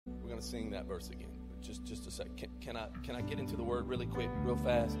to sing that verse again. Just a second. Can I get into the word really quick, real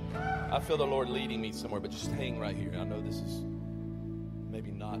fast? I feel the Lord leading me somewhere, but just hang right here. I know this is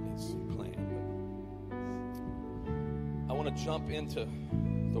maybe not His plan, but I want to jump into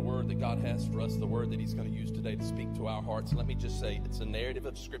the word that God has for us, the word that He's going to use today to speak to our hearts. Let me just say, it's a narrative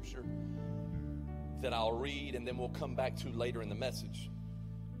of Scripture that I'll read and then we'll come back to later in the message.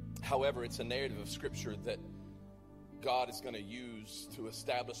 However, it's a narrative of Scripture that God is going to use to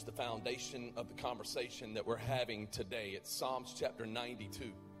establish the foundation of the conversation that we're having today. It's Psalms chapter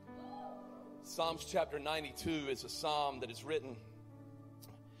 92. Psalms chapter 92 is a psalm that is written,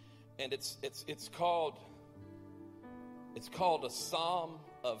 and it's called a psalm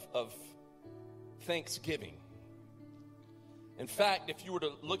of thanksgiving. In fact, if you were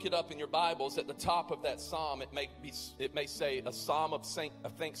to look it up in your Bibles, at the top of that psalm, it may say a psalm of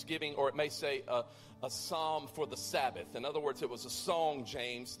thanksgiving, or it may say a psalm for the Sabbath. In other words, it was a song,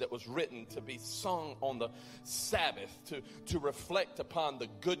 James, that was written to be sung on the Sabbath to reflect upon the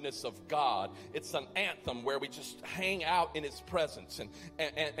goodness of God. It's an anthem where we just hang out in His presence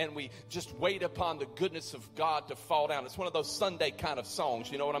and we just wait upon the goodness of God to fall down. It's one of those Sunday kind of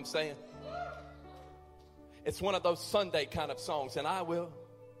songs. You know what I'm saying? It's one of those Sunday kind of songs. And I will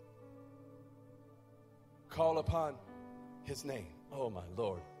call upon His name. Oh, my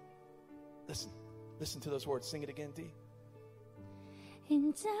Lord. Listen to those words. Sing it again, Dee.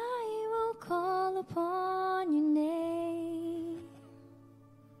 And I will call upon your name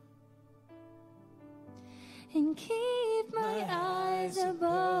and keep my eyes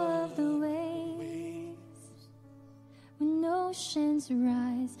above the waves. When oceans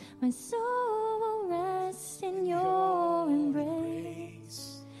rise, my soul will rest in your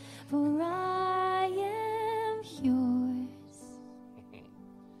embrace. For I am yours,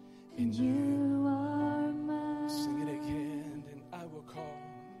 and you are mine. Sing it again, and I will call.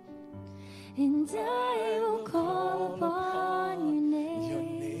 And I will call upon your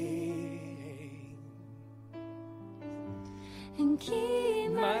name. And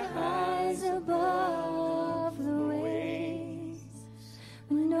keep my eyes above the waves.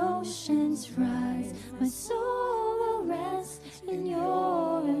 When oceans rise, my soul will rest in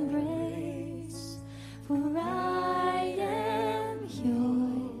your embrace. For I am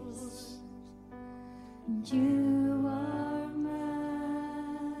yours, and you are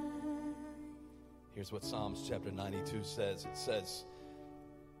mine. Here's what Psalms chapter 92 says. It says,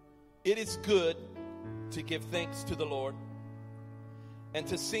 "It is good to give thanks to the Lord and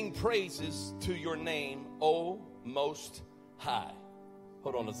to sing praises to your name, O Most High."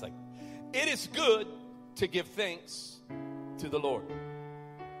 Hold on a second. It is good to give thanks to the Lord.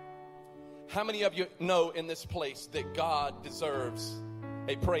 How many of you know in this place that God deserves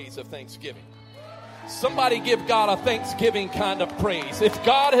a praise of thanksgiving? Somebody give God a thanksgiving kind of praise. If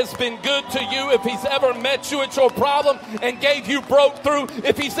God has been good to you, if He's ever met you at your problem and gave you breakthrough,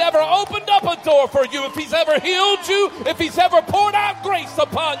 if He's ever opened up a door for you, if He's ever healed you, if He's ever poured out grace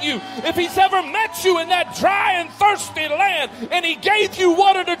upon you, if He's ever met you in that dry and thirsty land and He gave you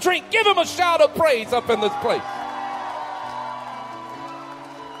water to drink, give Him a shout of praise up in this place.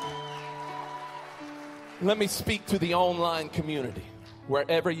 Let me speak to the online community,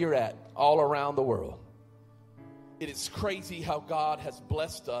 wherever you're at, all around the world. It is crazy how God has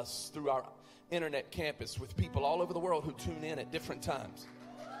blessed us through our internet campus with people all over the world who tune in at different times.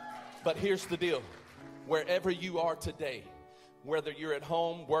 But here's the deal. Wherever you are today, whether you're at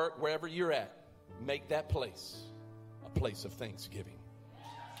home, work, wherever you're at, make that place a place of thanksgiving.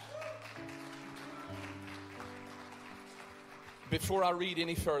 Before I read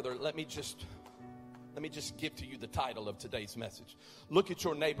any further, let me just give to you the title of today's message. Look at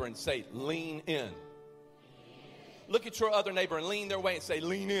your neighbor and say, lean in. Look at your other neighbor and lean their way and say,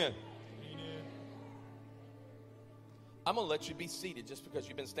 lean in. I'm going to let you be seated just because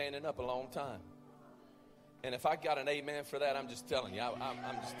you've been standing up a long time. And if I got an amen for that, I'm just telling you.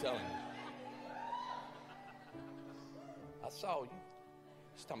 I'm just telling you. I saw you.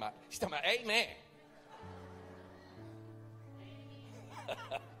 He's talking about amen.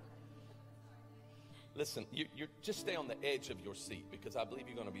 Listen, you're just stay on the edge of your seat because I believe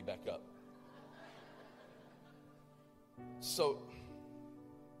you're going to be back up. So,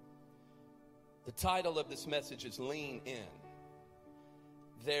 the title of this message is Lean In.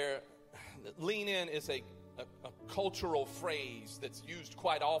 Lean in is a cultural phrase that's used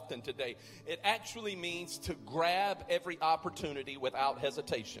quite often today. It actually means to grab every opportunity without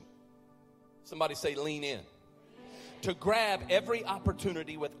hesitation. Somebody say lean in. To grab every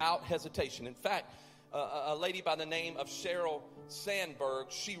opportunity without hesitation. In fact, a lady by the name of Sheryl Sandberg,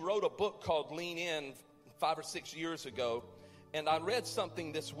 she wrote a book called Lean In 5 or 6 years ago. And I read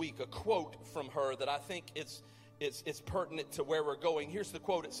something this week, a quote from her that I think is pertinent to where we're going. Here's the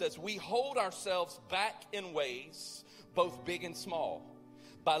quote. It says, "We hold ourselves back in ways, both big and small,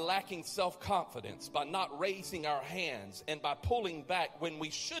 by lacking self-confidence, by not raising our hands, and by pulling back when we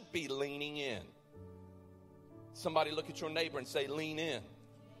should be leaning in." Somebody look at your neighbor and say, lean in.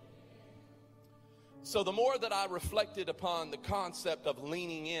 So the more that I reflected upon the concept of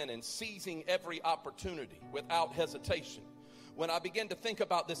leaning in and seizing every opportunity without hesitation, when I begin to think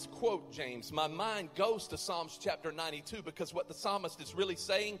about this quote, James, my mind goes to Psalms chapter 92, because what the psalmist is really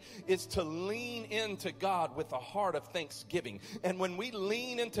saying is to lean into God with a heart of thanksgiving. And when we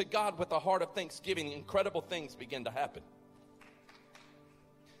lean into God with a heart of thanksgiving, incredible things begin to happen.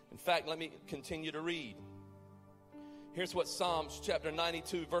 In fact, let me continue to read. Here's what Psalms chapter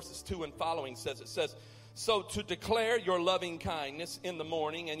 92 verses 2 and following says. It says, "So to declare your loving kindness in the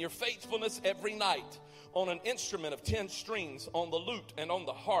morning and your faithfulness every night, on an instrument of 10 strings, on the lute and on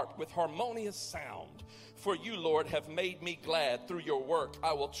the harp with harmonious sound. For you, Lord, have made me glad through your work.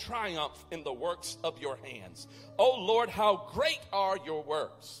 I will triumph in the works of your hands. O Lord, how great are your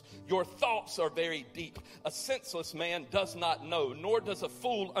works. Your thoughts are very deep. A senseless man does not know, nor does a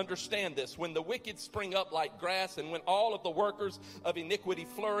fool understand this. When the wicked spring up like grass, and when all of the workers of iniquity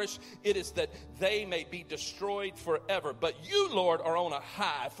flourish, it is that they may be destroyed forever. But you, Lord, are on a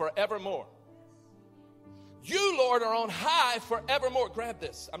high forevermore." You, Lord, are on high forevermore. Grab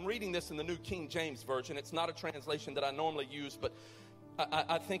this. I'm reading this in the New King James Version. It's not a translation that I normally use, but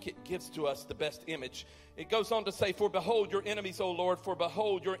I think it gives to us the best image. It goes on to say, "For behold your enemies, O Lord, for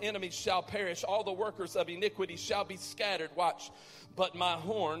behold your enemies shall perish. All the workers of iniquity shall be scattered." Watch. "But my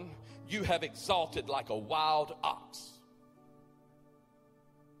horn you have exalted like a wild ox."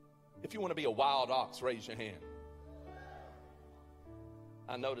 If you want to be a wild ox, raise your hand.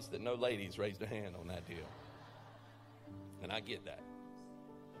 I noticed that no ladies raised a hand on that deal. And I get that.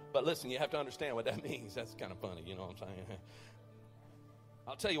 But listen, you have to understand what that means. That's kind of funny, you know what I'm saying?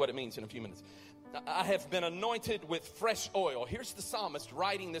 I'll tell you what it means in a few minutes. "I have been anointed with fresh oil." Here's the psalmist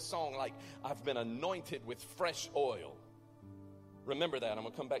writing this song like, I've been anointed with fresh oil. Remember that. I'm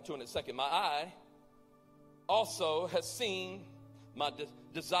going to come back to it in a second. "My eye also has seen my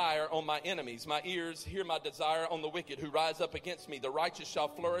desire on my enemies. My ears hear my desire on the wicked who rise up against me. The righteous shall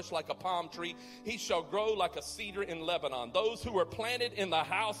flourish like a palm tree. He shall grow like a cedar in Lebanon. Those who are planted in the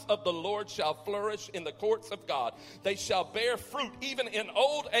house of the Lord shall flourish in the courts of God. They shall bear fruit even in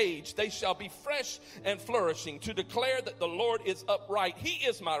old age. They shall be fresh and flourishing, to declare that the Lord is upright. He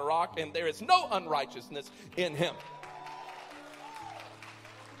is my rock, and there is no unrighteousness in him."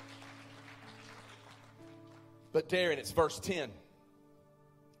 But Darren, it's verse 10.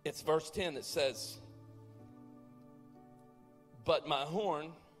 It's verse 10 that says, "But my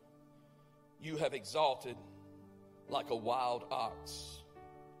horn you have exalted like a wild ox."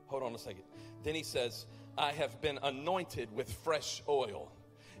 Hold on a second. Then he says, "I have been anointed with fresh oil."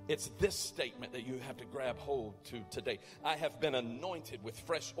 It's this statement that you have to grab hold to today. I have been anointed with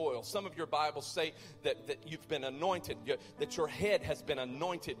fresh oil. Some of your Bibles say that you've been anointed, that your head has been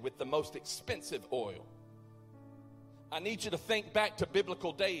anointed with the most expensive oil. I need you to think back to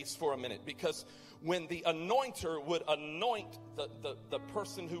biblical days for a minute, because when the anointer would anoint the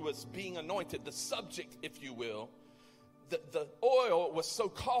person who was being anointed, the subject, if you will, the oil was so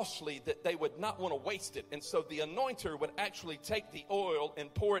costly that they would not want to waste it. And so the anointer would actually take the oil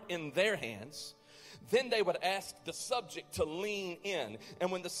and pour it in their hands. Then they would ask the subject to lean in.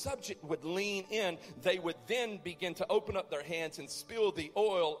 And when the subject would lean in, they would then begin to open up their hands and spill the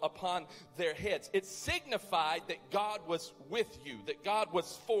oil upon their heads. It signified that God was with you, that God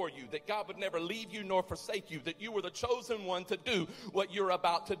was for you, that God would never leave you nor forsake you, that you were the chosen one to do what you're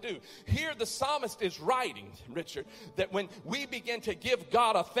about to do. Here the psalmist is writing, Richard, that when we begin to give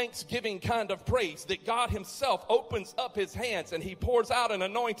God a thanksgiving kind of praise, that God himself opens up his hands and he pours out an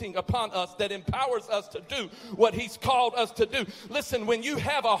anointing upon us that empowers us to do what he's called us to do. Listen, when you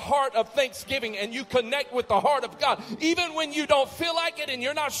have a heart of thanksgiving and you connect with the heart of God, even when you don't feel like it and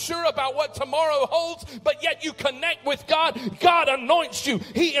you're not sure about what tomorrow holds, but yet you connect with God, God anoints you.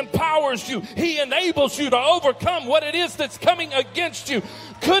 He empowers you. He enables you to overcome what it is that's coming against you.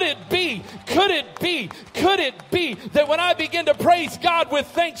 Could it be that when I begin to praise God with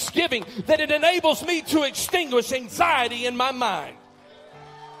thanksgiving, that it enables me to extinguish anxiety in my mind?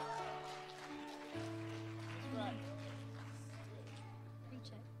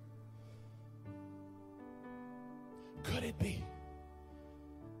 Could it be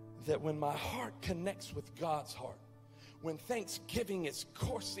that when my heart connects with God's heart, when thanksgiving is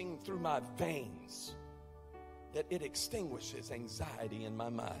coursing through my veins, that it extinguishes anxiety in my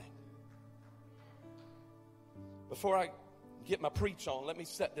mind? Before I get my preach on, let me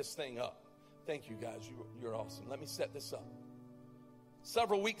set this thing up. Thank you, guys. You're awesome. Let me set this up.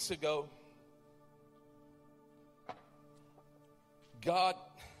 Several weeks ago, God,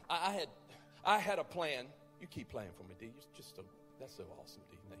 I had a plan. You keep playing for me, D. That's so awesome,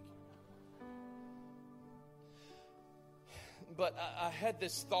 D. Thank you. But I had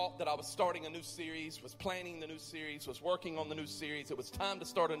this thought that I was starting a new series, was planning the new series, was working on the new series. It was time to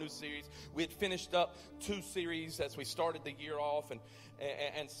start a new series. We had finished up 2 series as we started the year off,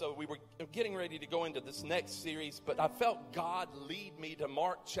 and so we were getting ready to go into this next series, but I felt God lead me to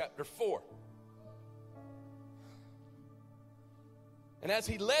Mark chapter 4. And as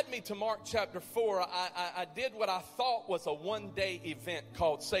he led me to Mark chapter 4, I did what I thought was a one-day event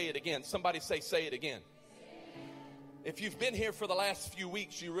called Say It Again. Somebody say it again. If you've been here for the last few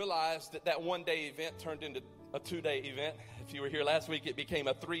weeks, you realize that one-day event turned into a 2-day event. If you were here last week, it became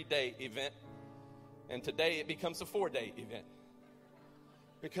a 3-day event. And today it becomes a 4-day event.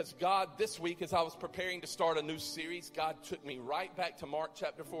 Because God, this week, as I was preparing to start a new series, God took me right back to Mark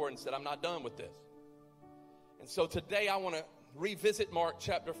chapter 4 and said, I'm not done with this. And so today I want to revisit Mark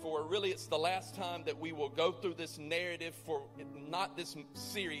chapter 4. Really, it's the last time that we will go through this narrative for not this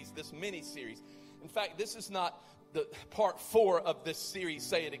series, this mini-series. In fact, this is not the part 4 of this series,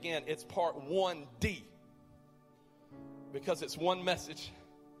 Say It Again. It's part 1D. Because it's one message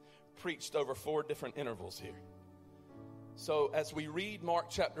preached over 4 different intervals here. So as we read Mark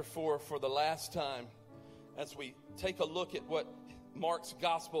chapter 4 for the last time, as we take a look at what Mark's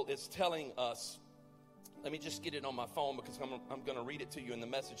gospel is telling us, let me just get it on my phone because I'm going to read it to you in the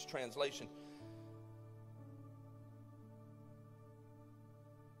Message translation.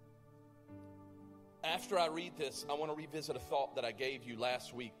 After I read this, I want to revisit a thought that I gave you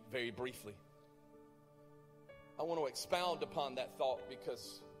last week very briefly. I want to expound upon that thought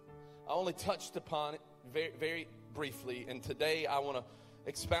because I only touched upon it very, very briefly. And today I want to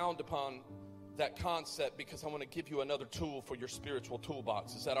expound upon that concept because I want to give you another tool for your spiritual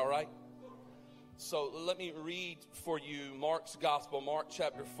toolbox. Is that all right? So let me read for you Mark's gospel, Mark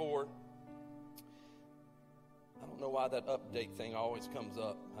chapter 4. I don't know why that update thing always comes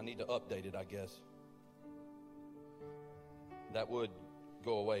up. I need to update it, I guess. That would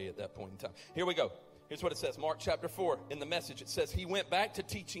go away at that point in time. Here we go. Here's what it says. Mark chapter 4. In the Message, it says, he went back to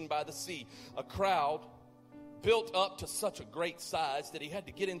teaching by the sea. A crowd built up to such a great size that he had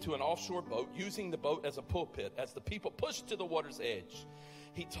to get into an offshore boat, using the boat as a pulpit. As the people pushed to the water's edge,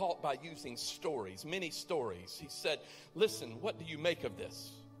 he taught by using stories, many stories. He said, listen, what do you make of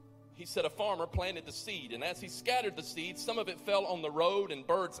this? He said, a farmer planted the seed, and as he scattered the seed, some of it fell on the road and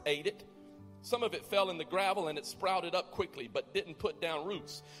birds ate it. Some of it fell in the gravel and it sprouted up quickly, but didn't put down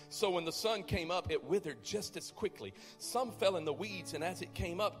roots. So when the sun came up, it withered just as quickly. Some fell in the weeds, and as it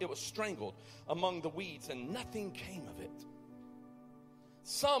came up, it was strangled among the weeds, and nothing came of it.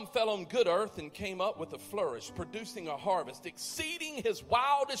 Some fell on good earth and came up with a flourish, producing a harvest exceeding his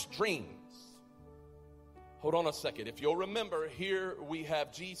wildest dreams. Hold on a second. If you'll remember, here we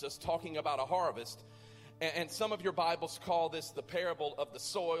have Jesus talking about a harvest. And some of your Bibles call this the parable of the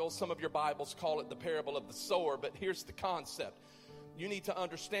soil. Some of your Bibles call it the parable of the sower. But here's the concept. You need to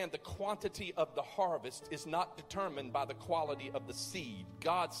understand the quantity of the harvest is not determined by the quality of the seed.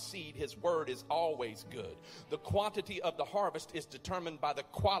 God's seed, his word, is always good. The quantity of the harvest is determined by the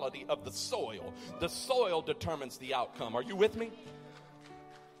quality of the soil. The soil determines the outcome. Are you with me?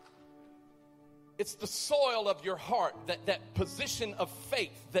 It's the soil of your heart, that position of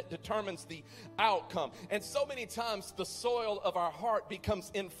faith that determines the outcome. And so many times the soil of our heart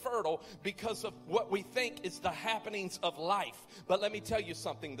becomes infertile because of what we think is the happenings of life. But let me tell you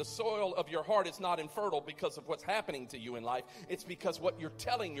something. The soil of your heart is not infertile because of what's happening to you in life. It's because what you're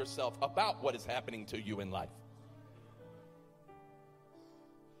telling yourself about what is happening to you in life.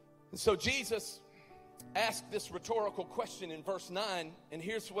 And so Jesus asked this rhetorical question in verse 9, and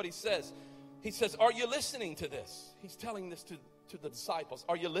here's what he says. He says, are you listening to this? He's telling this to the disciples.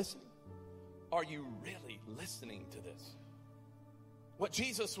 Are you listening? Are you really listening to this? What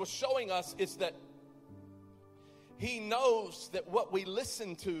Jesus was showing us is that he knows that what we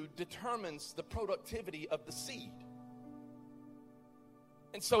listen to determines the productivity of the seed.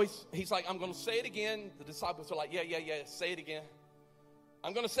 And so he's like, I'm going to say it again. The disciples are like, yeah, say it again.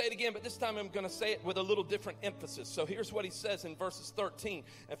 I'm going to say it again, but this time I'm going to say it with a little different emphasis. So here's what he says in verses 13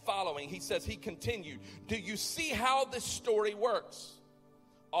 and following. He says, he continued, do you see how this story works?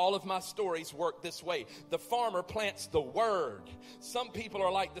 All of my stories work this way. The farmer plants the word. Some people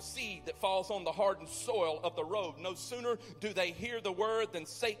are like the seed that falls on the hardened soil of the road. No sooner do they hear the word than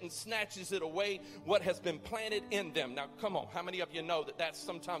Satan snatches it away, what has been planted in them. Now, come on. How many of you know that that's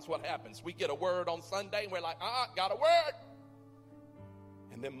sometimes what happens? We get a word on Sunday and we're like, got a word.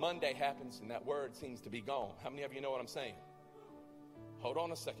 And then Monday happens and that word seems to be gone. How many of you know what I'm saying? Hold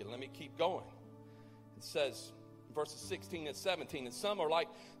on a second. Let me keep going. It says, verses 16 and 17, and some are like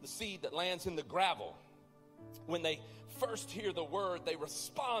the seed that lands in the gravel. When they first hear the word, they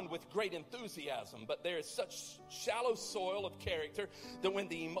respond with great enthusiasm, but there is such shallow soil of character that when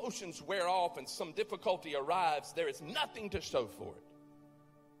the emotions wear off and some difficulty arrives, there is nothing to show for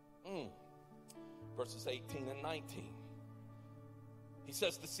it. Verses 18 and 19. He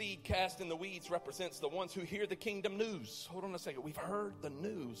says the seed cast in the weeds represents the ones who hear the kingdom news. Hold on a second. We've heard the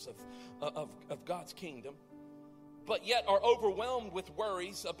news of God's kingdom, but yet are overwhelmed with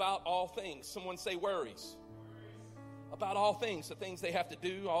worries about all things. Someone say worries. About all things, the things they have to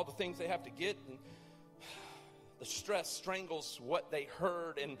do, all the things they have to get. And the stress strangles what they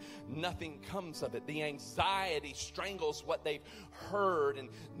heard and nothing comes of it. The anxiety strangles what they've heard and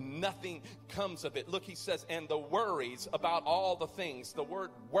nothing comes of it. Look, he says, and the worries about all the things. The word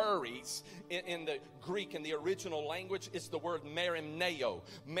worries in the Greek, in the original language, is the word merimneo.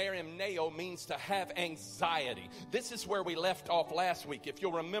 Merimneo means to have anxiety. This is where we left off last week. If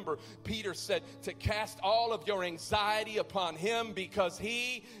you'll remember, Peter said to cast all of your anxiety upon him because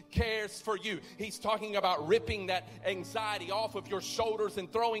he cares for you. He's talking about ripping that anxiety off of your shoulders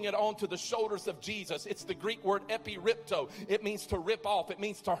and throwing it onto the shoulders of Jesus. It's the Greek word epiripto. It means to rip off. It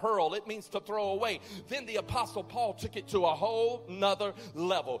means to hurl. It means to throw away. Then the Apostle Paul took it to a whole nother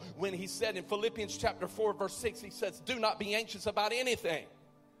level when he said in Philippians chapter 4 verse 6, he says, do not be anxious about anything.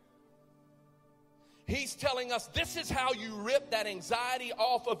 He's telling us this is how you rip that anxiety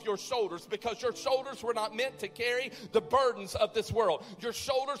off of your shoulders, because your shoulders were not meant to carry the burdens of this world. Your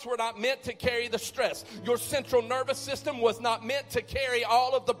shoulders were not meant to carry the stress. Your central nervous system was not meant to carry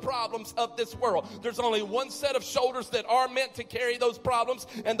all of the problems of this world. There's only one set of shoulders that are meant to carry those problems,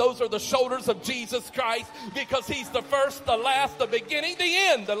 and those are the shoulders of Jesus Christ, because he's the first, the last, the beginning, the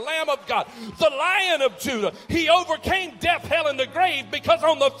end, the Lamb of God, the Lion of Judah. He overcame death, hell, and the grave, because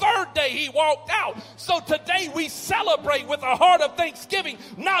on the third day he walked out. So today we celebrate with a heart of thanksgiving,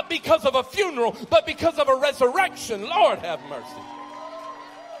 not because of a funeral, but because of a resurrection. Lord have mercy.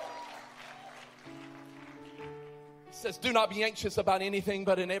 It says, do not be anxious about anything,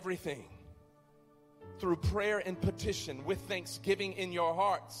 but in everything, through prayer and petition, with thanksgiving in your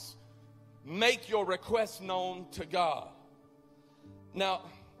hearts, make your requests known to God. Now,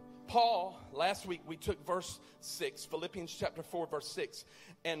 Paul, last week we took verse 6, Philippians chapter 4, verse 6,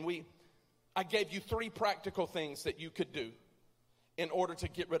 and I gave you 3 practical things that you could do in order to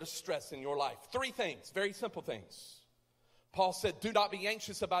get rid of stress in your life. 3 things, very simple things. Paul said, do not be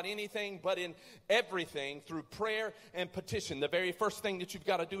anxious about anything, but in everything, through prayer and petition. The very first thing that you've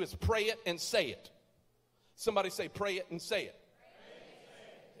got to do is pray it and say it. Somebody say, pray it and say it.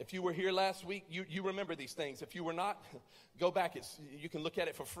 If you were here last week, you remember these things. If you were not, go back. You can look at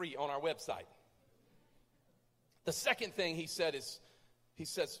it for free on our website. The second thing he said is, he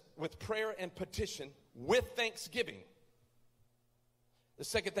says, with prayer and petition, with thanksgiving. The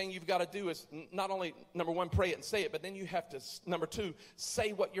second thing you've got to do is not only, number 1, pray it and say it, but then you have to, number 2,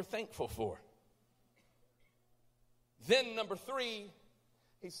 say what you're thankful for. Then number 3,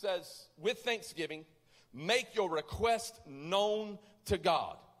 he says, with thanksgiving, make your request known to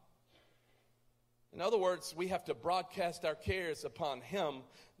God. In other words, we have to broadcast our cares upon him,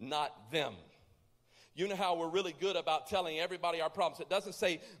 not them. You know how we're really good about telling everybody our problems. It doesn't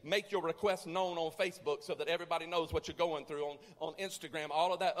say make your request known on Facebook so that everybody knows what you're going through, on Instagram,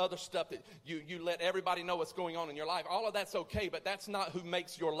 all of that other stuff that you let everybody know what's going on in your life. All of that's okay, but that's not who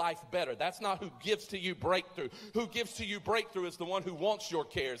makes your life better. That's not who gives to you breakthrough. Who gives to you breakthrough is the one who wants your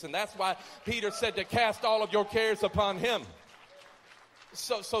cares. And that's why Peter said to cast all of your cares upon him.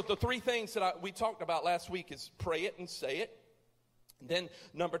 So the 3 things that we talked about last week is pray it and say it. Then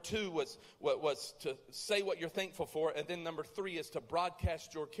number 2 was to say what you're thankful for. And then number 3 is to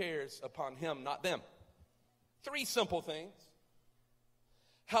broadcast your cares upon him, not them. 3 simple things.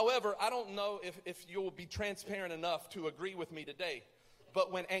 However, I don't know if you'll be transparent enough to agree with me today.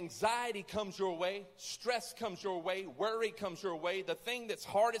 But when anxiety comes your way, stress comes your way, worry comes your way, the thing that's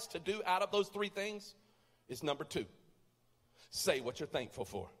hardest to do out of those 3 things is number 2. Say what you're thankful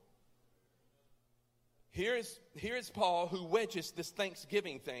for. Here is Paul, who wedges this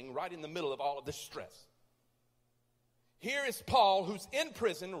Thanksgiving thing right in the middle of all of this stress. Here is Paul, who's in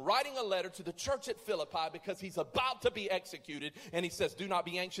prison, writing a letter to the church at Philippi because he's about to be executed. And he says, do not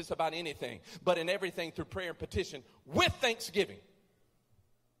be anxious about anything, but in everything through prayer and petition with thanksgiving.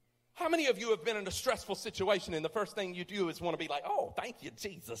 How many of you have been in a stressful situation and the first thing you do is want to be like, oh, thank you,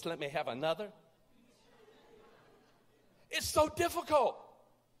 Jesus, let me have another? It's so difficult.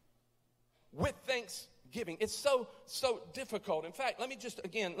 With thanksgiving. Thanksgiving. It's so difficult. In fact, let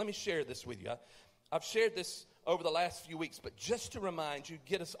me share this with you. I've shared this over the last few weeks, but just to remind you,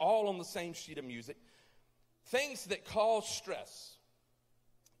 get us all on the same sheet of music. Things that cause stress.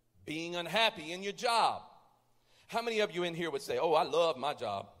 Being unhappy in your job. How many of you in here would say, oh, I love my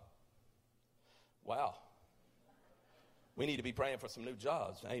job? Wow. We need to be praying for some new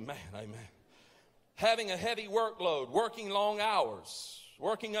jobs. Amen, amen. Having a heavy workload, working long hours,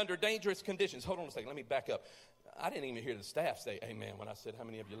 working under dangerous conditions. Hold on a second, let me back up. I didn't even hear the staff say amen when I said how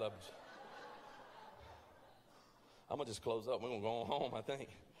many of you love us. I'm going to just close up. We're going to go home, I think.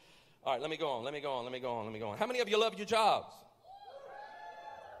 All right, let me go on. How many of you love your jobs?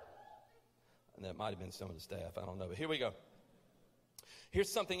 And that might have been some of the staff. I don't know. But here we go.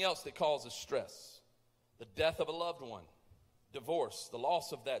 Here's something else that causes stress. The death of a loved one. Divorce. The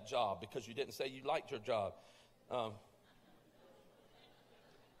loss of that job because you didn't say you liked your job. I'm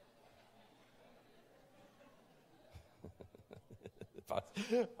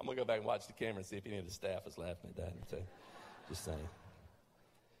going to go back and watch the camera and see if any of the staff is laughing at that. Just saying.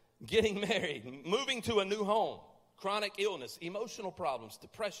 Getting married, moving to a new home, chronic illness, emotional problems,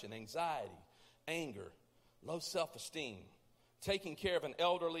 depression, anxiety, anger, low self-esteem, taking care of an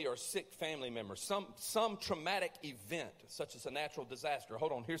elderly or sick family member, some traumatic event such as a natural disaster.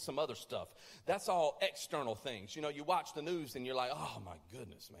 Hold on, here's some other stuff. That's all external things. You know, you watch the news and you're like, oh my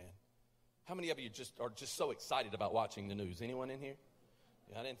goodness, man. How many of you are just so excited about watching the news? Anyone in here?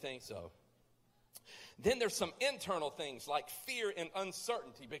 Yeah, I didn't think so. Then there's some internal things like fear and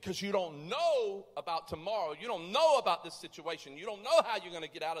uncertainty because you don't know about tomorrow. You don't know about this situation. You don't know how you're going to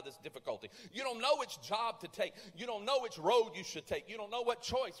get out of this difficulty. You don't know which job to take. You don't know which road you should take. You don't know what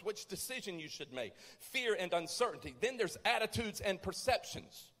choice, which decision you should make. Fear and uncertainty. Then there's attitudes and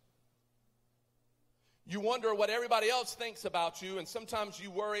perceptions. You wonder what everybody else thinks about you, and sometimes you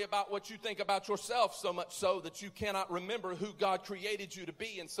worry about what you think about yourself so much so that you cannot remember who God created you to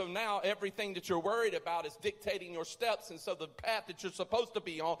be. And so now everything that you're worried about is dictating your steps. And so the path that you're supposed to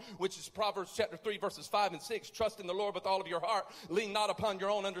be on, which is Proverbs chapter 3, verses 5 and 6, trust in the Lord with all of your heart, lean not upon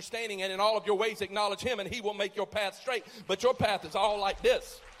your own understanding, and in all of your ways acknowledge him, and he will make your path straight. But your path is all like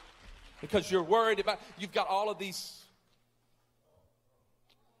this because you're worried about, you've got all of these.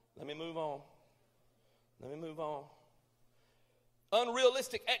 Let me move on.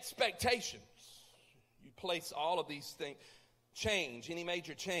 Unrealistic expectations. You place all of these things. Change, any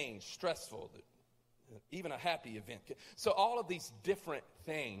major change, stressful, even a happy event. So all of these different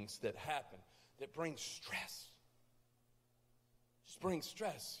things that happen that bring stress. Just bring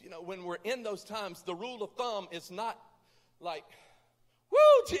stress. You know, when we're in those times, the rule of thumb is not like, woo,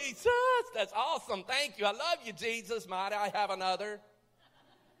 Jesus, that's awesome. Thank you. I love you, Jesus. Might I have another?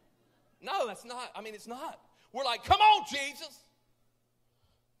 No, that's not. I mean, it's not. We're like, come on, Jesus.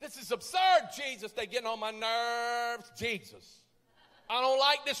 This is absurd, Jesus. They're getting on my nerves. Jesus. I don't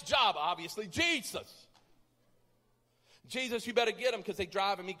like this job, obviously. Jesus. Jesus, you better get them because they're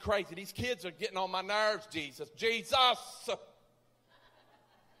driving me crazy. These kids are getting on my nerves, Jesus. Jesus.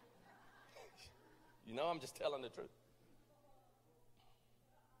 You know, I'm just telling the truth.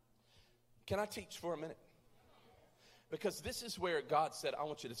 Can I teach for a minute? Because this is where God said, I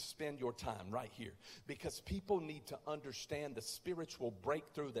want you to spend your time right here. Because people need to understand the spiritual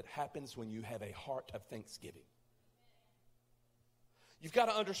breakthrough that happens when you have a heart of thanksgiving. You've got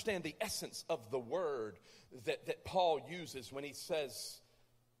to understand the essence of the word that Paul uses when he says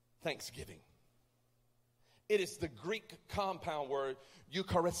thanksgiving. It is the Greek compound word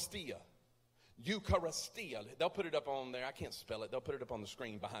Eucharistia. Eucharistia. They'll put it up on there. I can't spell it. They'll put it up on the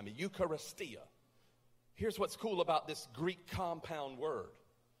screen behind me. Eucharistia. Here's what's cool about this Greek compound word.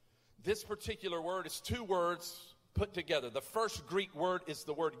 This particular word is two words put together. The first Greek word is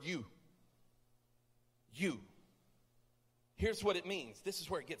the word you. You. Here's what it means. This is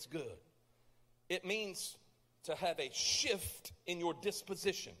where it gets good. It means to have a shift in your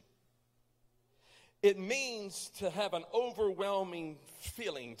disposition. It means to have an overwhelming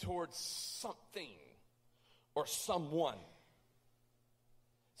feeling towards something or someone.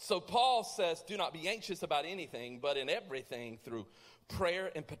 So Paul says, do not be anxious about anything, but in everything through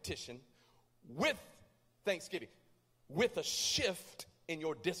prayer and petition with thanksgiving, with a shift in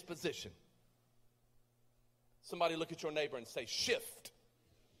your disposition. Somebody look at your neighbor and say, shift.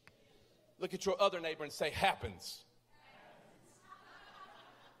 Look at your other neighbor and say, happens.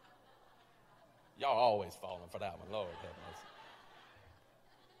 Y'all always falling for that one, Lord heavens.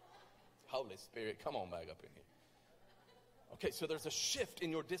 Holy Spirit, come on back up in here. Okay, so there's a shift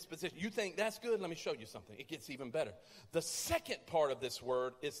in your disposition. You think that's good? Let me show you something. It gets even better. The second part of this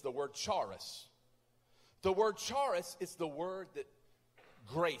word is the word charis. The word charis is the word that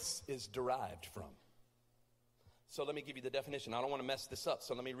grace is derived from. So let me give you the definition. I don't want to mess this up,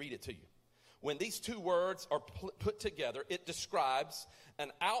 so let me read it to you. When these two words are put together, it describes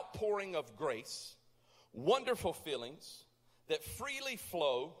an outpouring of grace, wonderful feelings that freely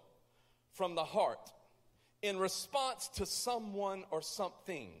flow from the heart in response to someone or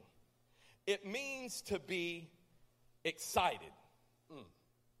something. It means to be excited.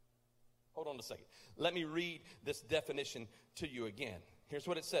 Hold on a second. Let me read this definition to you again. Here's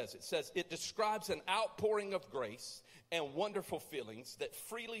what it says. It says, it describes an outpouring of grace and wonderful feelings that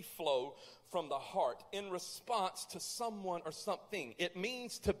freely flow from the heart in response to someone or something. It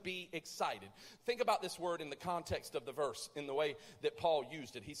means to be excited. Think about this word in the context of the verse, in the way that Paul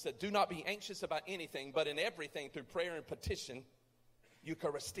used it. He said, do not be anxious about anything, but in everything through prayer and petition,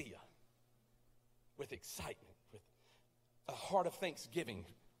 Eucharistia, with excitement, with a heart of thanksgiving,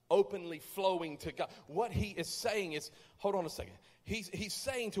 openly flowing to God. What he is saying is, hold on a second. He's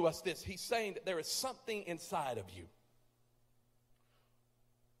saying to us this. He's saying that there is something inside of you.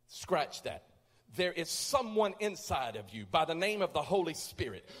 Scratch that. There is someone inside of you by the name of the Holy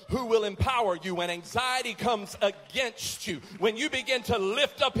Spirit who will empower you when anxiety comes against you. When you begin to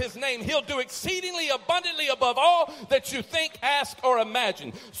lift up his name, he'll do exceedingly abundantly above all that you think, ask, or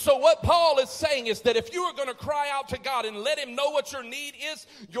imagine. So what Paul is saying is that if you are going to cry out to God and let him know what your need is,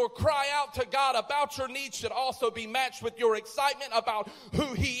 your cry out to God about your need should also be matched with your excitement about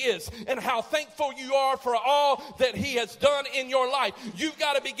who he is and how thankful you are for all that he has done in your life. You've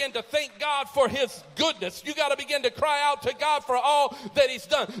got to begin to thank God for his goodness. You got to begin to cry out to God for all that he's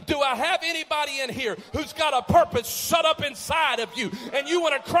done. Do I have anybody in here who's got a purpose shut up inside of you and you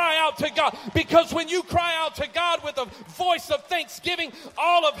want to cry out to God? Because when you cry out to God with a voice of thanksgiving,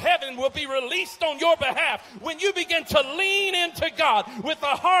 all of heaven will be released on your behalf. When you begin to lean into God with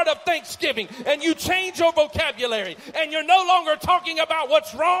a heart of thanksgiving and you change your vocabulary and you're no longer talking about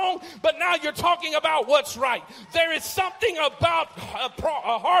what's wrong, but now you're talking about what's right. There is something about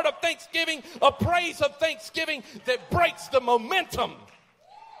a heart of thanksgiving, a praise of thanksgiving that breaks the momentum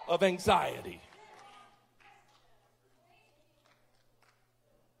of anxiety.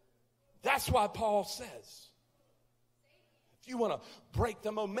 That's why Paul says, if you want to break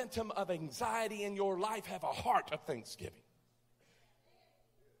the momentum of anxiety in your life, have a heart of thanksgiving.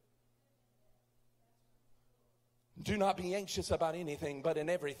 Do not be anxious about anything, but in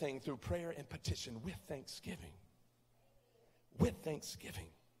everything through prayer and petition with thanksgiving. With thanksgiving.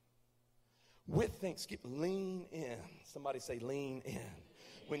 With thanksgiving, lean in. Somebody say lean in.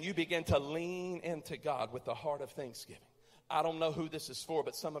 When you begin to lean into God with the heart of thanksgiving. I don't know who this is for,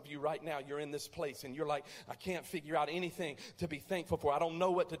 but some of you right now, you're in this place and you're like, I can't figure out anything to be thankful for. I don't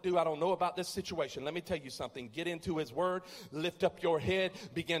know what to do. I don't know about this situation. Let me tell you something. Get into his word, lift up your head,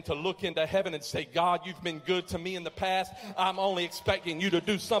 begin to look into heaven and say, God, you've been good to me in the past. I'm only expecting you to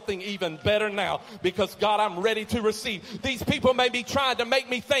do something even better now because, God, I'm ready to receive. These people may be trying to make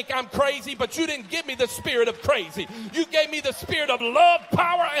me think I'm crazy, but you didn't give me the spirit of crazy. You gave me the spirit of love,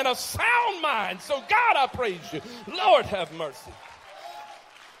 power, and a sound mind. So, God, I praise you. Lord, have mercy.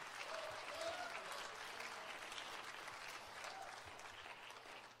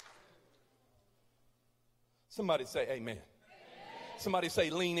 Somebody say amen. Amen. Somebody say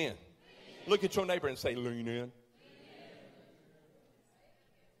lean in. Look at your neighbor and say lean in.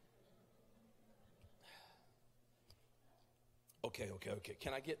 Okay.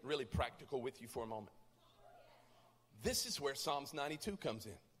 Can I get really practical with you for a moment? This is where Psalms 92 comes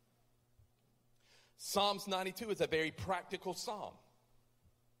in. Psalms 92 is a very practical psalm.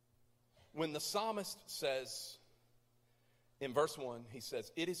 When the psalmist says, in verse 1, he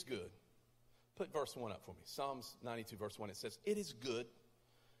says, it is good. Put verse 1 up for me. Psalms 92, verse 1, it says, it is good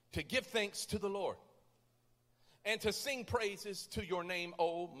to give thanks to the Lord and to sing praises to your name,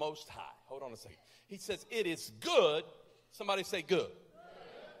 O Most High. Hold on a second. He says, it is good. Somebody say good.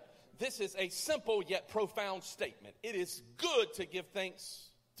 This is a simple yet profound statement. It is good to give thanks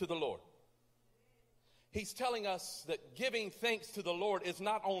to the Lord. He's telling us that giving thanks to the Lord is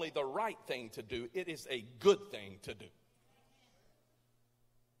not only the right thing to do, it is a good thing to do.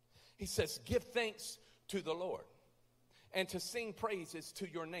 He says, give thanks to the Lord and to sing praises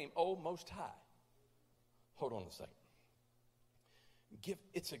to your name, O Most High. Hold on a second.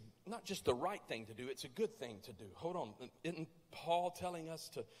 It's not just the right thing to do, it's a good thing to do. Hold on. Isn't Paul telling us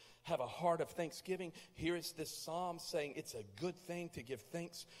to have a heart of thanksgiving? Here is this psalm saying it's a good thing to give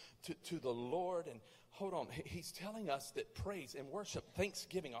thanks to the Lord. And hold on. He's telling us that praise and worship,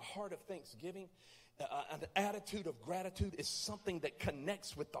 thanksgiving, a heart of thanksgiving, an attitude of gratitude is something that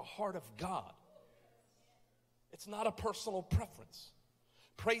connects with the heart of God. It's not a personal preference.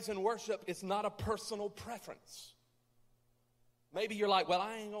 Praise and worship is not a personal preference. Maybe you're like, well,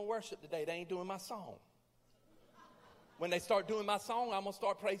 I ain't going to worship today. They ain't doing my song. When they start doing my song, I'm going to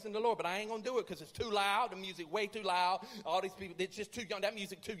start praising the Lord. But I ain't going to do it because it's too loud. The music way too loud. All these people, it's just too young. That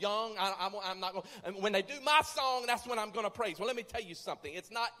music too young. I'm not going to. And when they do my song, that's when I'm going to praise. Well, let me tell you something.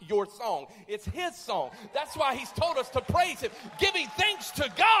 It's not your song. It's his song. That's why he's told us to praise him. Giving thanks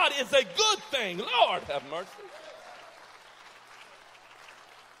to God is a good thing. Lord, have mercy.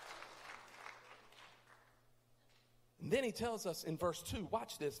 And then he tells us in verse 2,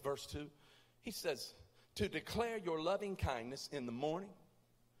 watch this, verse 2. He says, to declare your loving kindness in the morning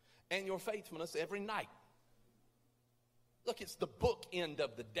and your faithfulness every night. Look, it's the bookend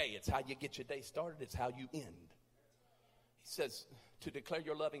of the day. It's how you get your day started. It's how you end. He says to declare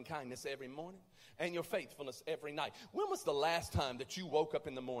your loving kindness every morning and your faithfulness every night. When was the last time that you woke up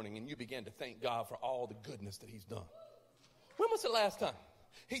in the morning and you began to thank God for all the goodness that he's done? When was the last time?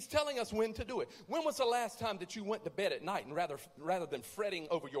 He's telling us when to do it. When was the last time that you went to bed at night and rather than fretting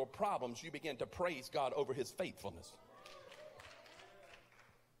over your problems, you began to praise God over his faithfulness?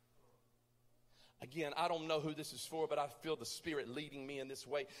 Again, I don't know who this is for, but I feel the Spirit leading me in this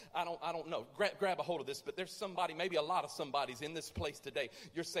way. I don't know. Grab a hold of this, but there's somebody, maybe a lot of somebody's in this place today.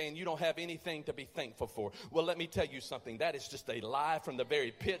 You're saying you don't have anything to be thankful for. Well, let me tell you something. That is just a lie from the very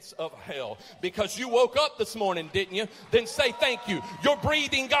pits of hell. Because you woke up this morning, didn't you? Then say thank you. You're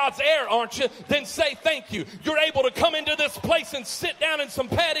breathing God's air, aren't you? Then say thank you. You're able to come into this place and sit down in some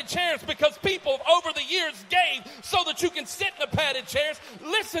padded chairs because people over the years gave so that you can sit in the padded chairs,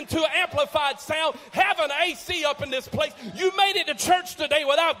 listen to amplified sound, have an AC up in this place. You made it to church today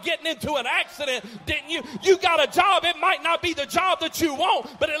without getting into an accident, didn't you? You got a job. It might not be the job that you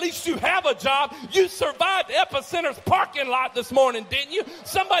want, but at least you have a job. You survived Epicenter's parking lot this morning, didn't you?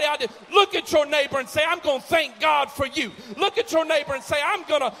 Somebody out there, look at your neighbor and say, I'm going to thank God for you. Look at your neighbor and say, I'm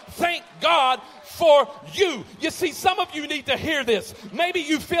going to thank God for you. You see, some of you need to hear this. Maybe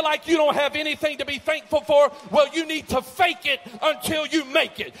you feel like you don't have anything to be thankful for. Well, you need to fake it until you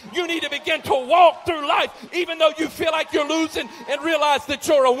make it. You need to begin to walk through life even though you feel like you're losing and realize that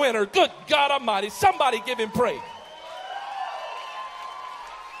you're a winner. Good God Almighty. Somebody give him praise.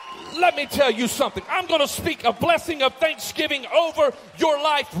 Let me tell you something. I'm going to speak a blessing of thanksgiving over your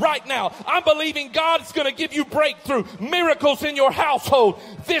life right now. I'm believing God's going to give you breakthrough, miracles in your household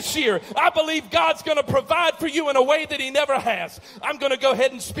this year. I believe God's going to provide for you in a way that he never has. I'm going to go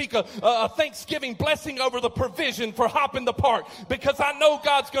ahead and speak a Thanksgiving blessing over the provision for Hop in the Park because I know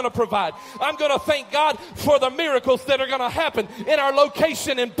God's going to provide. I'm going to thank God for the miracles that are going to happen in our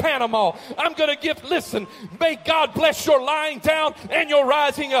location in Panama. I'm going to listen, may God bless your lying down and your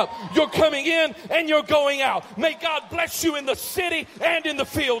rising up. You're coming in and you're going out. May God bless you in the city and in the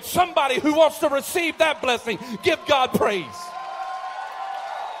field. Somebody who wants to receive that blessing, give God praise.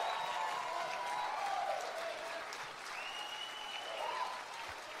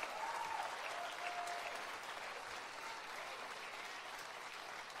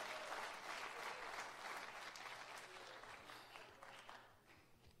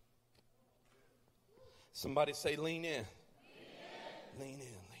 Somebody say lean in. Lean in.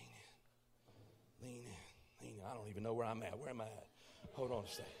 I don't even know where I'm at. Where am I at? Hold on a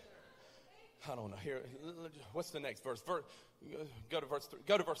second. I don't know. Here, what's the next verse? Go to verse 3.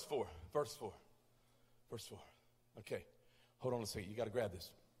 Go to verse 4. Verse 4. Okay. Hold on a second. You got to grab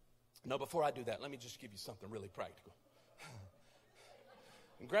this. No, before I do that, let me just give you something really practical.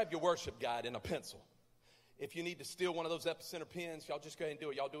 And grab your worship guide and a pencil. If you need to steal one of those Epicenter pens, y'all just go ahead and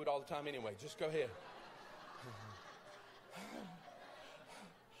do it. Y'all do it all the time anyway. Just go ahead.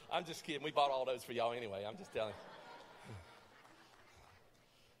 I'm just kidding. We bought all those for y'all anyway. I'm just telling you.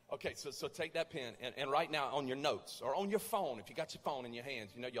 Okay, so take that pen and write now on your notes or on your phone. If you got your phone in your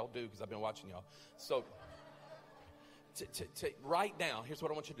hands, you know y'all do because I've been watching y'all. So write down. Here's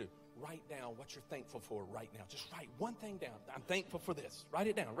what I want you to do. Write down what you're thankful for right now. Just write one thing down. I'm thankful for this. Write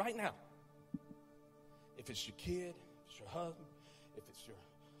it down right now. If it's your kid, if it's your husband,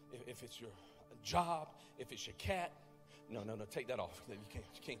 if it's your job, if it's your cat. No, take that off. You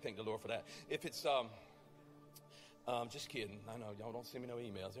can't thank the Lord for that. If it's, just kidding. I know, y'all don't send me no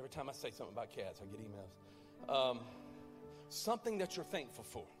emails. Every time I say something about cats, I get emails. Something that you're thankful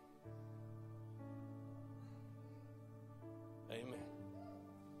for. Amen.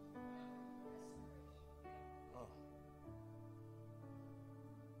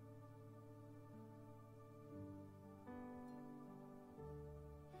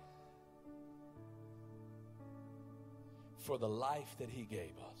 For the life that he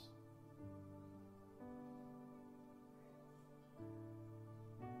gave us.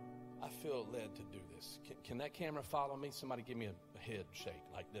 I feel led to do this. Can that camera follow me? Somebody give me a head shake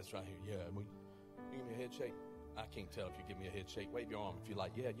like this right here. Yeah, you give me a head shake? I can't tell if you give me a head shake. Wave your arm if you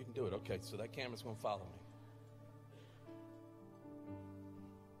like. Yeah, you can do it. Okay, so that camera's going to follow me.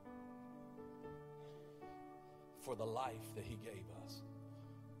 for the life that he gave us.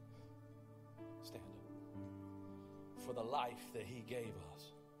 Stand up. For the life that he gave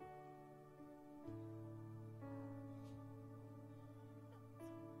us.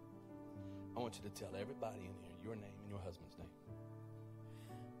 I want you to tell everybody in here your name and your husband's name.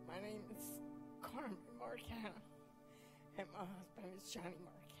 My name is Carmen Marcana, and my husband is Johnny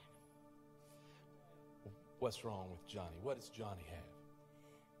Marcana. What's wrong with Johnny? What does Johnny have?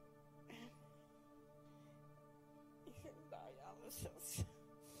 He's in dialysis,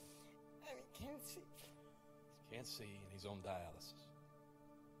 and he can't see. He can't see, and he's on dialysis.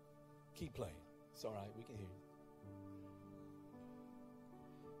 Keep playing. It's all right. We can hear you.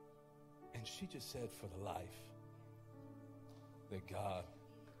 And she just said, for the life that God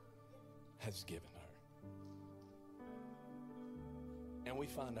has given her. And we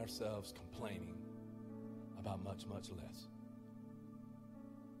find ourselves complaining about much, much less.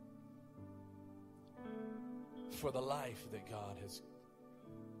 For the life that God has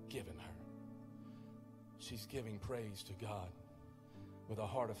given her. She's giving praise to God with a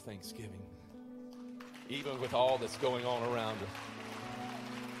heart of thanksgiving, even with all that's going on around her.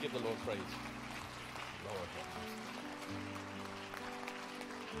 Give the Lord praise. Lord have mercy.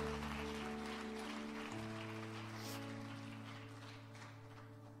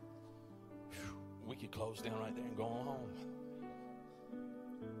 We could close down right there and go on home.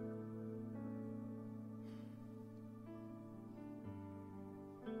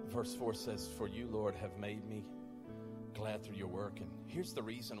 Verse 4 says, for you, Lord, have made me glad through your work. And here's the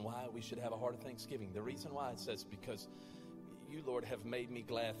reason why we should have a heart of thanksgiving. The reason why, it says, because you, Lord, have made me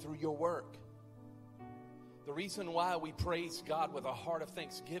glad through your work. The reason why we praise God with a heart of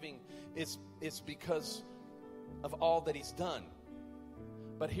thanksgiving is because of all that he's done.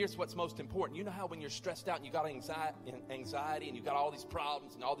 But here's what's most important. You know how when you're stressed out and you got anxiety and you got all these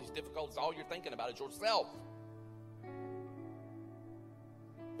problems and all these difficulties, all you're thinking about is yourself.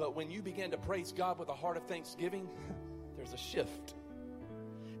 But when you begin to praise God with a heart of thanksgiving, there's a shift.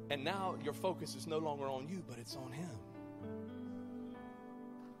 And now your focus is no longer on you, but it's on him.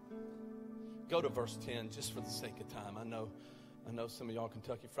 Go to verse 10 just for the sake of time. I know some of y'all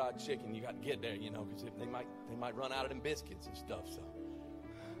Kentucky Fried Chicken, you got to get there, because they might run out of them biscuits and stuff. So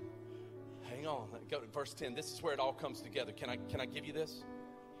hang on. Go to verse 10. This is where it all comes together. Can I give you this?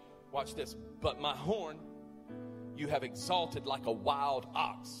 Watch this. But my horn you have exalted like a wild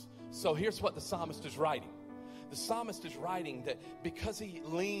ox. So here's what the psalmist is writing. The psalmist is writing that because he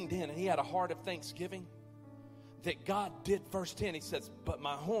leaned in and he had a heart of thanksgiving, that God did, verse 10, he says, but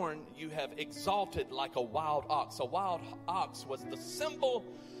my horn you have exalted like a wild ox. A wild ox was the symbol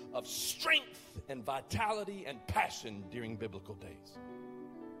of strength and vitality and passion during biblical days.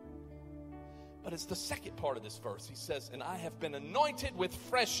 But it's the second part of this verse. He says, and I have been anointed with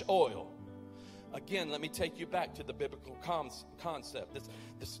fresh oil. Again, let me take you back to the biblical concept.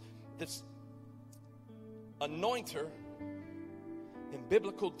 This anointer in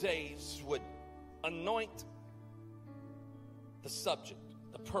biblical days would anoint the subject,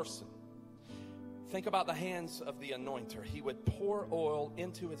 the person. Think about the hands of the anointer. He would pour oil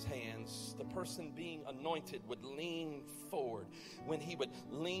into his hands. The person being anointed would lean forward. When he would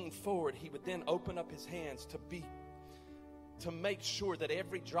lean forward, he would then open up his hands to make sure that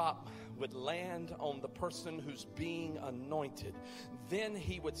every drop would land on the person who's being anointed. Then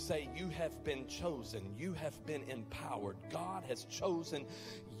he would say, you have been chosen. You have been empowered. God has chosen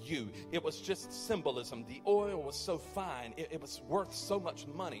you. It was just symbolism. The oil was so fine. It was worth so much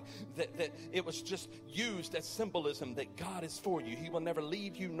money that it was just used as symbolism that God is for you. He will never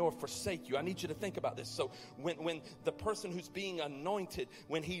leave you nor forsake you. I need you to think about this. So when the person who's being anointed,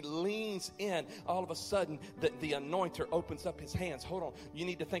 when he leans in, all of a sudden the anointer opens up his hands. Hold on. You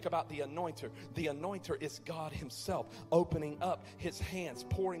need to think about the anointer. The anointer is God himself opening up his hands,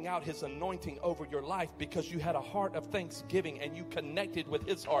 pouring out his anointing over your life because you had a heart of thanksgiving and you connected with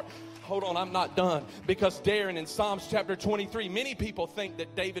his heart. Hold on, I'm not done. Because Darren, in Psalms chapter 23, many people think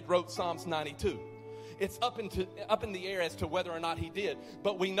that David wrote Psalms 92. It's up in the air as to whether or not he did.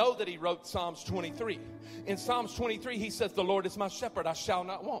 But we know that he wrote Psalms 23. In Psalms 23, he says, the Lord is my shepherd, I shall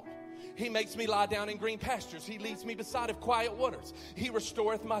not want. He makes me lie down in green pastures. He leads me beside of quiet waters. He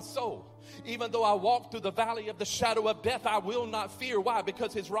restoreth my soul. Even though I walk through the valley of the shadow of death, I will not fear. Why?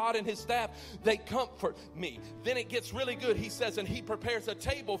 Because his rod and his staff, they comfort me. Then it gets really good. He says, and he prepares a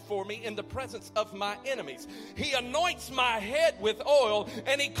table for me in the presence of my enemies. He anoints my head with oil,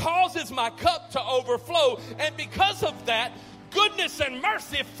 and he causes my cup to overflow. And because of that, goodness and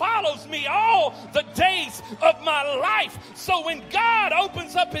mercy follows me all the days of my life. So when God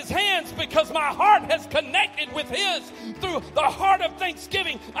opens up his hands, because my heart has connected with his through the heart of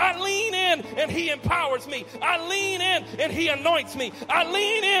thanksgiving, I lean in and he empowers me. I lean in and he anoints me. I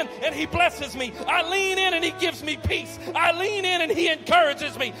lean in and he blesses me. I lean in and he gives me peace. I lean in and he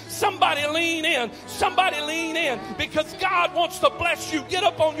encourages me. Somebody lean in. Somebody lean in, because God wants to bless you. Get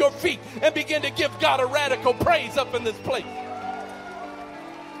up on your feet and begin to give God a radical praise up in this place.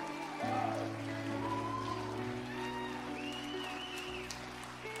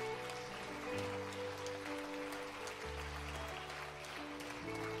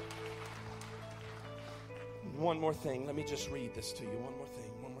 One more thing. Let me just read this to you. One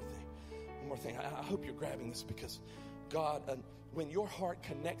more thing. I hope you're grabbing this, because God, when your heart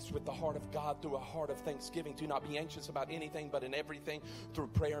connects with the heart of God through a heart of thanksgiving, do not be anxious about anything, but in everything through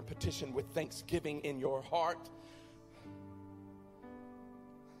prayer and petition with thanksgiving in your heart.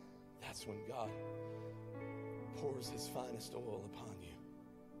 That's when God pours his finest oil upon you.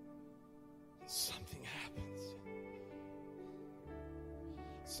 And something happens.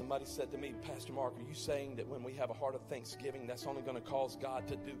 Somebody said to me, Pastor Mark, are you saying that when we have a heart of thanksgiving, that's only going to cause God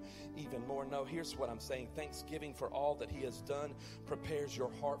to do even more? No, here's what I'm saying. Thanksgiving for all that he has done prepares your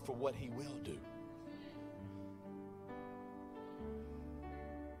heart for what he will do.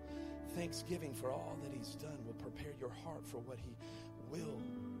 Thanksgiving for all that he's done will prepare your heart for what he will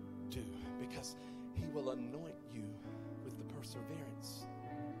do, because he will anoint you with the perseverance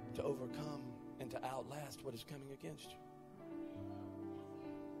to overcome and to outlast what is coming against you.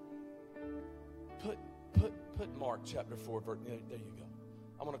 Put Mark chapter 4, verse, there you go.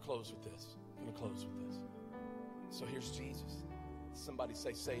 I'm going to close with this. So here's Jesus. Somebody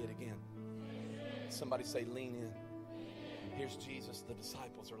say it again. Somebody say lean in. Here's Jesus. The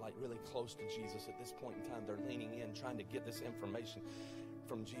disciples are like really close to Jesus at this point in time. They're leaning in, trying to get this information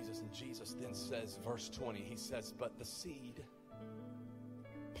from Jesus. And Jesus then says, verse 20, he says, but the seed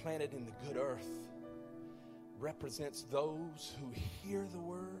planted in the good earth represents those who hear the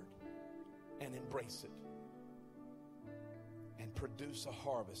word and embrace it and produce a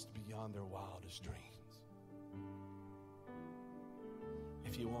harvest beyond their wildest dreams.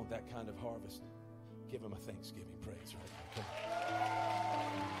 If you want that kind of harvest, give him a Thanksgiving praise right now. Come on.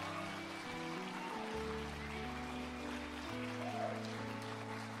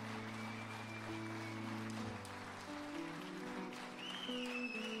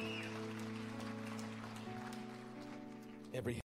 Every